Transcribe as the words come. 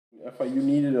FIU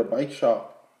needed a bike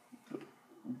shop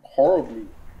horribly.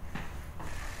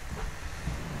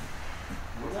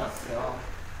 What's that sell?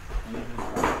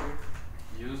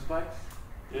 Used bikes?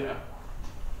 Yeah.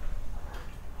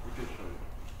 We could show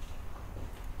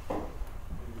you.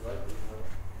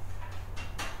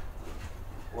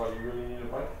 Why, you really need a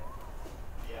bike?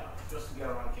 Yeah, just to get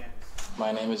around campus.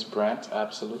 My name is Brant,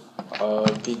 absolute.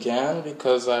 Began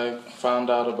because I found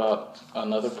out about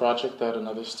another project that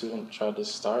another student tried to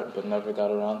start but never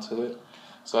got around to it.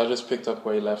 So I just picked up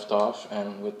where he left off,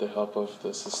 and with the help of the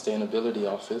sustainability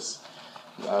office,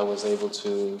 I was able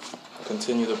to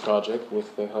continue the project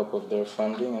with the help of their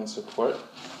funding and support.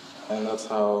 And that's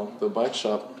how the bike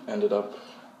shop ended up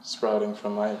sprouting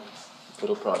from my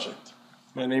little project.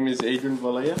 My name is Adrian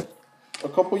Valea. A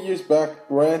couple years back,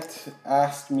 Brent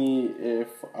asked me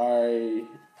if I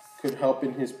could help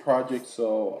in his project.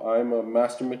 So I'm a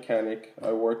master mechanic.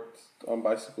 I worked on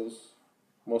bicycles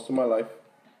most of my life.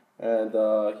 And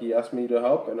he asked me to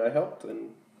help, and I helped, and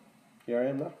here I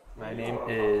am now. My name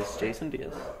is Jason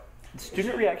Diaz. The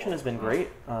student reaction has been great.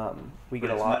 We get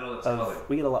a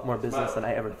lot more business than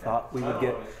I ever thought we would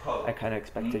get. I kind of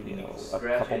expected,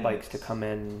 a couple bikes to come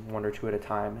in, one or two at a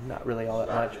time, and not really all that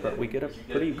much. But we get a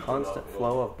pretty constant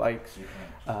flow of bikes,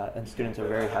 and students are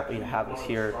very happy to have us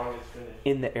here.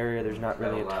 In the area, there's not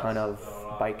really a ton of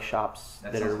bike shops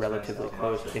that are relatively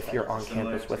close. If you're on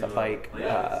campus with a bike,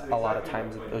 a lot of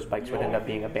times those bikes would end up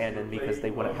being abandoned because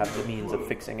they wouldn't have the means of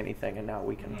fixing anything, and now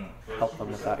we can help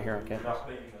them with that here on campus.